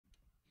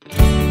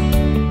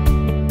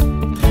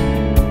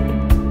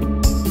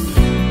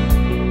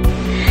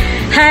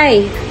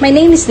Hi, my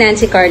name is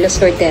Nancy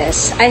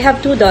Carlos-Cortez. I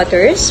have two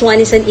daughters. One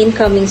is an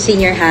incoming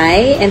senior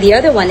high and the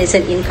other one is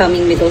an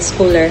incoming middle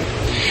schooler.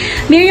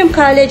 Miriam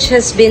College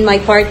has been my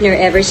partner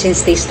ever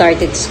since they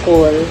started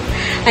school.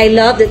 I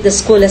love that the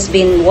school has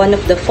been one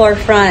of the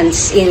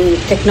forefronts in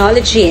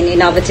technology and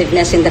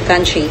innovativeness in the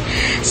country,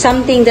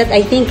 something that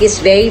I think is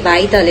very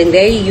vital and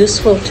very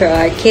useful to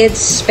our kids,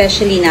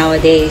 especially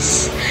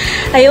nowadays.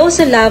 I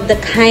also love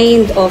the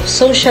kind of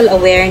social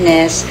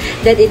awareness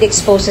that it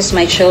exposes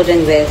my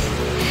children with.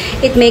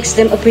 It makes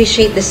them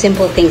appreciate the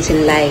simple things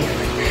in life,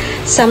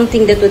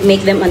 something that would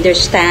make them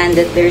understand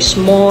that there's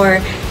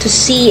more to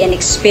see and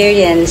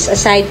experience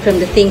aside from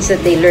the things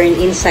that they learn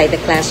inside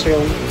the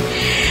classroom.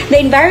 The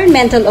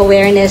environmental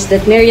awareness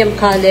that Miriam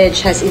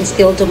College has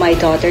instilled to my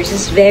daughters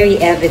is very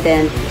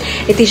evident.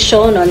 It is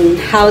shown on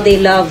how they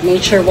love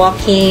nature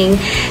walking,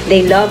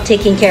 they love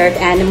taking care of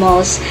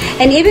animals,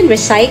 and even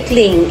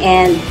recycling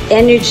and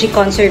energy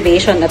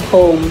conservation at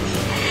home.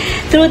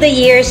 Through the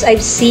years,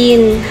 I've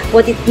seen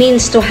what it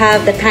means to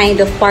have the kind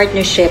of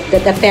partnership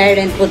that a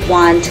parent would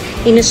want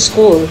in a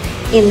school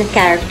in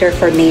character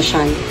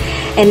formation.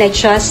 And I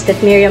trust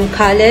that Miriam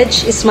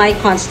College is my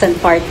constant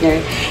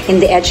partner in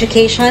the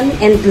education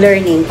and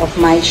learning of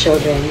my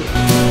children.